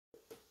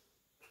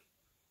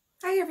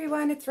Hi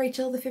everyone, it's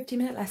Rachel, the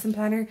 50-minute lesson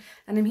planner,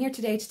 and I'm here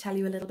today to tell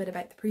you a little bit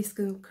about the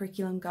preschool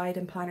curriculum guide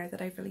and planner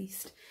that I've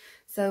released.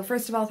 So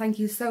first of all, thank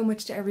you so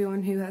much to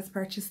everyone who has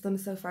purchased them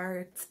so far.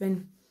 It's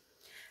been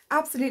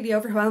absolutely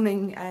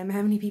overwhelming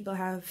how many people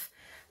have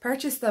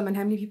purchased them and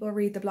how many people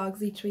read the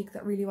blogs each week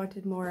that really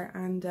wanted more,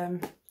 and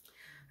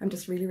I'm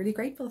just really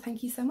grateful.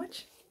 Thank you so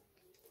much.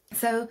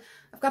 So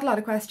I've got a lot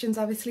of questions,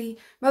 obviously,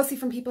 mostly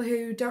from people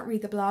who don't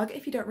read the blog.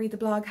 If you don't read the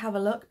blog, have a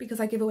look,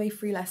 because I give away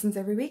free lessons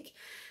every week.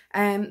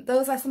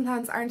 Those lesson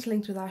plans aren't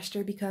linked with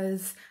Ashter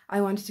because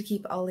I wanted to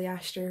keep all the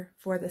Ashter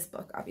for this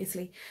book,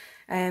 obviously.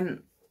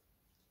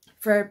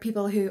 For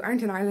people who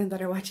aren't in Ireland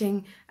that are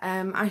watching,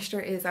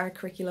 Ashter is our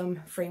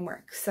curriculum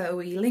framework. So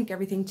we link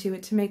everything to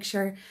it to make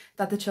sure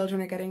that the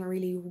children are getting a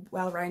really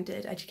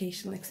well-rounded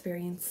educational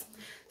experience.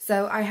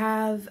 So I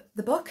have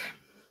the book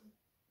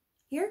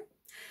here.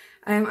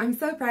 I'm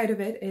so proud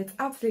of it. It's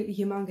absolutely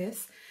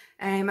humongous.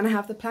 And I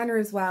have the planner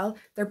as well.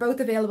 They're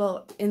both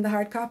available in the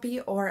hard copy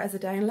or as a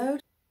download.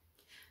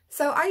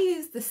 So I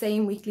use the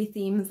same weekly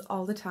themes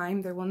all the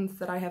time. They're ones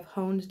that I have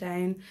honed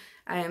down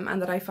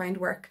and that I find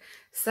work.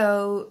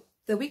 So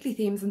the weekly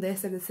themes in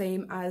this are the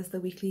same as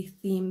the weekly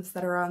themes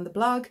that are on the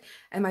blog,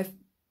 and I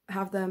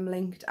have them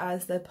linked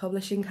as the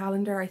publishing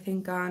calendar, I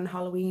think on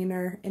Halloween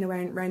or in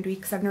around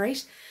week 7 or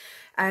 8.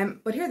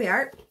 But here they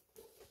are.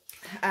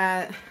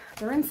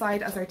 They're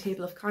inside as our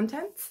table of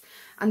contents,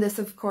 and this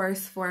of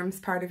course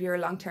forms part of your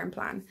long-term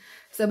plan.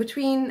 So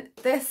between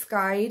this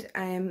guide,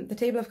 the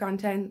table of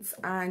contents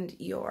and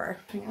your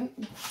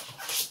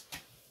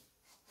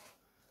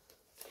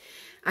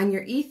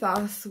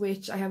ethos,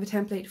 which I have a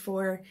template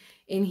for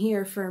in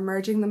here for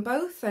merging them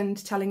both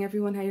and telling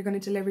everyone how you're going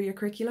to deliver your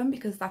curriculum,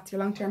 because that's your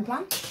long-term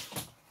plan.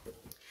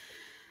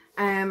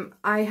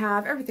 I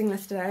have everything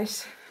listed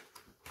out.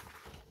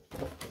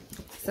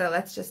 So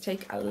let's just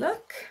take a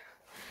look.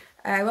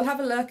 We'll have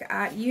a look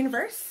at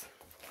Universe.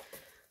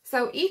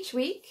 So each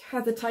week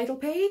has a title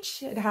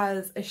page. It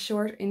has a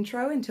short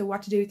intro into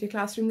what to do with your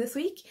classroom this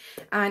week,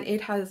 and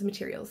it has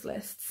materials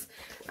lists.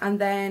 And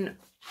then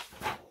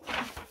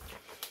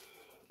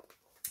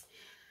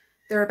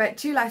there are about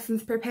 2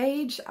 lessons per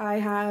page. I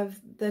have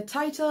the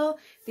title,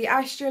 the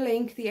Ashter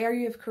link, the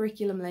area of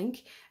curriculum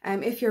link.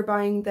 If you're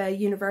buying the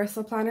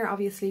Universal Planner,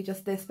 obviously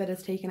just this bit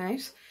is taken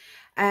out.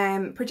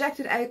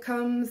 Projected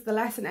outcomes, the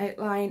lesson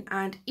outline,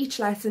 and each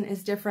lesson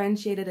is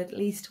differentiated at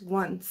least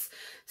once.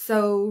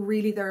 So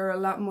really there are a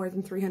lot more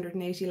than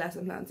 380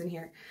 lesson plans in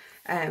here.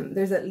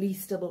 There's at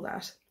least double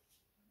that.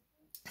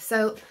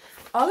 So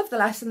all of the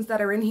lessons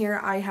that are in here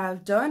I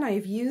have done, I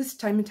have used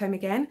time and time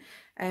again,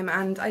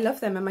 and I love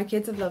them and my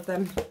kids have loved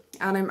them,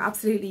 and I'm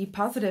absolutely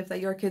positive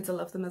that your kids will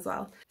love them as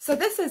well. So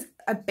this is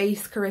a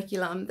base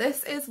curriculum.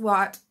 This is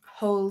what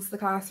holds the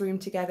classroom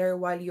together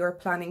while you're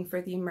planning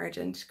for the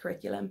emergent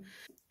curriculum.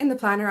 In the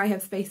planner I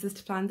have spaces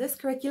to plan this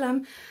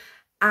curriculum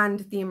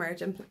and the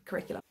emergent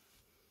curriculum.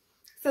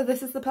 So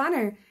this is the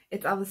planner.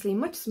 It's obviously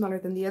much smaller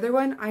than the other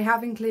one. I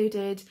have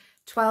included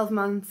 12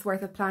 months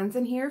worth of plans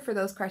in here for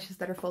those creches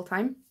that are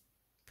full-time.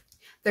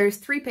 There's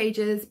 3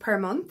 pages per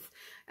month,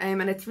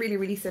 and it's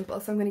really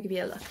simple, so I'm going to give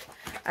you a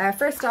look.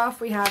 First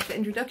off, we have the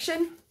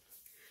introduction,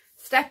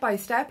 step by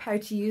step how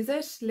to use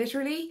it.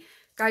 Literally,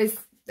 guys,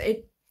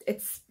 it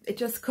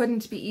just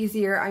couldn't be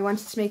easier. I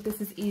wanted to make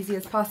this as easy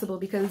as possible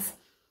because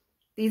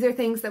these are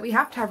things that we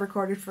have to have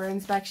recorded for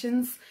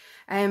inspections.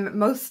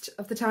 Most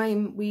of the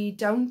time we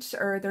don't,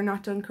 or they're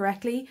not done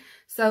correctly.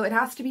 So it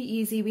has to be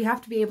easy. We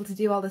have to be able to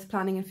do all this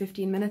planning in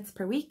 15 minutes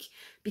per week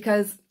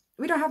because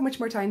we don't have much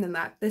more time than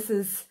that. This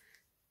is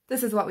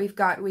what we've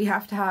got. We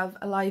have to have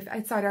a life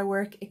outside our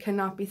work. It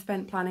cannot be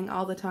spent planning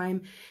all the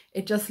time.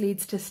 It just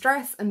leads to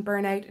stress and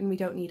burnout, and we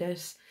don't need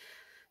it.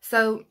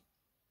 So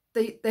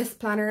this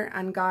planner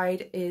and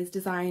guide is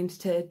designed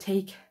to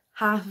take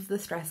half of the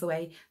stress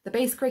away. The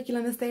base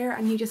curriculum is there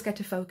and you just get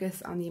to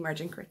focus on the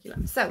emergent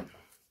curriculum. So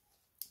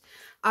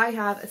I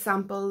have a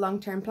sample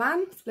long-term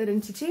plan split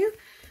into 2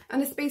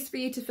 and a space for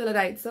you to fill it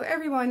out so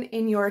everyone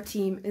in your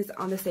team is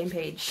on the same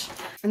page.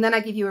 And then I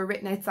give you a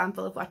written out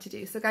sample of what to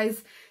do. So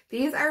guys,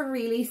 these are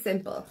really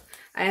simple.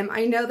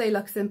 I know they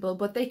look simple,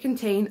 but they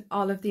contain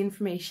all of the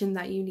information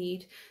that you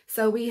need.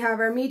 So we have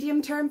our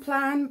medium term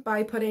plan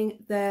by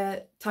putting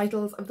the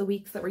titles of the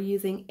weeks that we're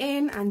using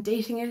in and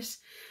dating it.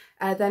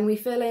 Then we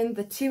fill in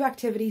the 2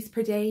 activities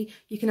per day.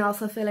 You can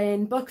also fill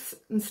in books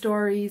and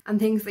stories and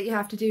things that you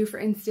have to do, for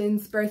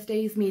instance,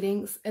 birthdays,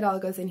 meetings, it all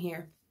goes in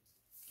here.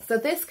 So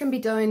this can be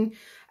done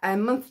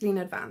monthly in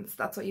advance.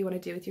 That's what you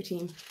want to do with your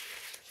team.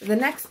 The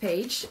next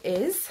page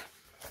is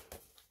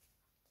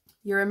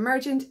your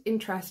emergent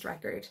interest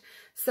record.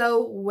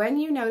 So when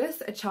you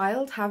notice a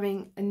child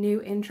having a new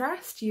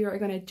interest, you are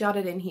going to jot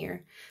it in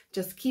here.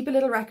 Just keep a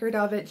little record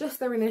of it, just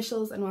their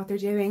initials and what they're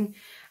doing,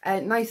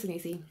 nice and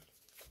easy.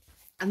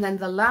 And then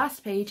the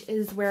last page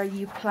is where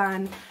you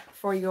plan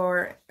for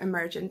your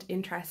emergent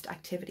interest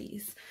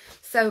activities.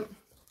 So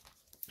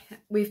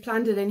we've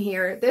planned it in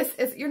here.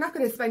 You're not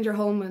going to spend your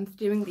whole month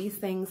doing these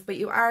things, but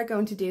you are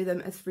going to do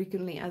them as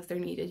frequently as they're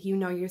needed. You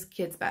know your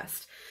kids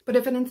best. But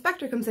if an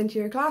inspector comes into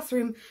your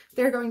classroom,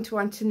 they're going to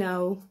want to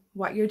know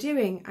what you're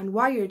doing and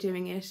why you're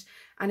doing it.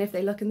 And if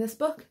they look in this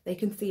book, they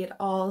can see it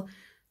all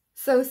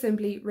so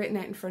simply written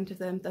out in front of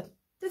them that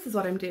this is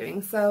what I'm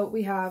doing. So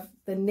we have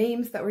the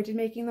names that we're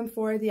making them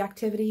for, the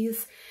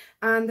activities,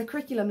 and the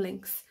curriculum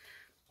links.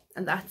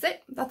 And that's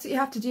it. That's what you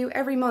have to do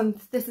every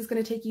month. This is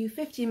going to take you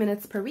 15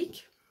 minutes per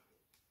week.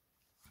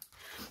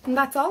 And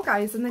that's all,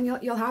 guys. And then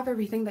you'll have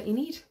everything that you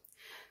need.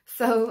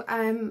 So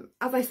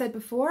as I said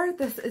before,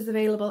 this is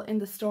available in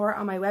the store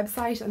on my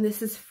website, and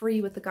this is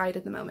free with the guide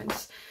at the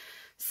moment.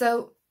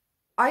 So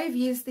I've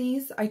used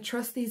these. I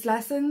trust these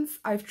lessons.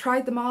 I've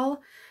tried them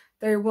all.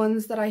 They're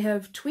ones that I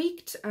have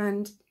tweaked,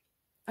 and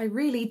I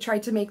really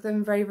tried to make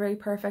them very, very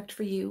perfect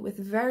for you with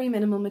very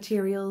minimal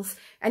materials.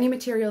 Any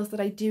materials that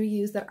I do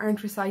use that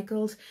aren't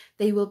recycled,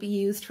 they will be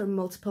used for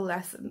multiple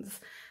lessons.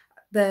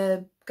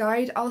 The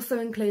guide also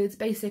includes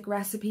basic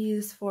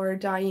recipes for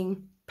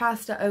dyeing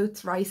pasta,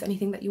 oats, rice,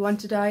 anything that you want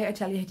to dye. I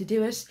tell you how to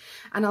do it.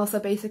 And also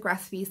basic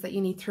recipes that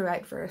you need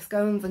throughout for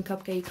scones and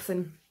cupcakes,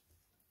 and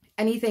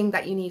anything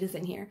that you need is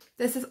in here.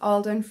 This is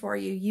all done for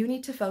you. You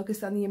need to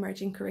focus on the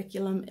emerging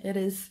curriculum. It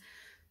is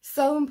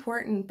so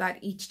important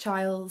that each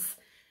child's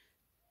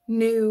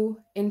new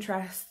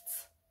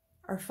interests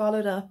are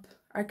followed up,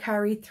 are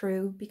carried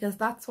through, because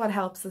that's what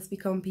helps us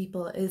become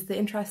people, is the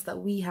interest that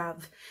we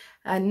have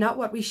and not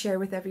what we share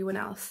with everyone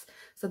else.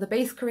 So the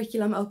base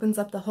curriculum opens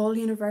up the whole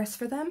universe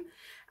for them,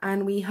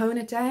 and we hone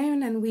it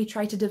down and we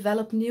try to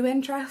develop new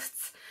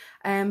interests,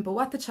 but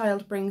what the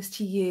child brings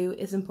to you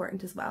is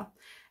important as well,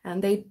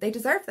 and they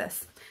deserve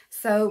this.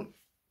 So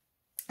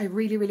I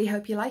really, really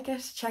hope you like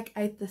it. Check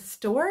out the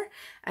store.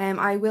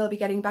 I will be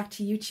getting back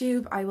to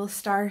YouTube. I will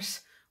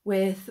start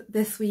with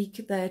this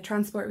week. The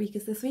transport week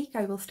is this week.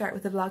 I will start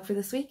with the vlog for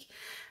this week.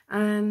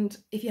 And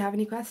if you have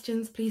any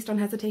questions, please don't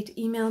hesitate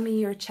to email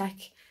me or check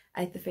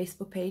out the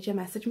Facebook page and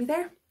message me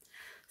there.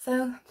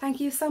 So thank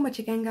you so much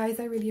again, guys.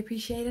 I really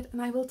appreciate it,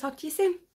 and I will talk to you soon.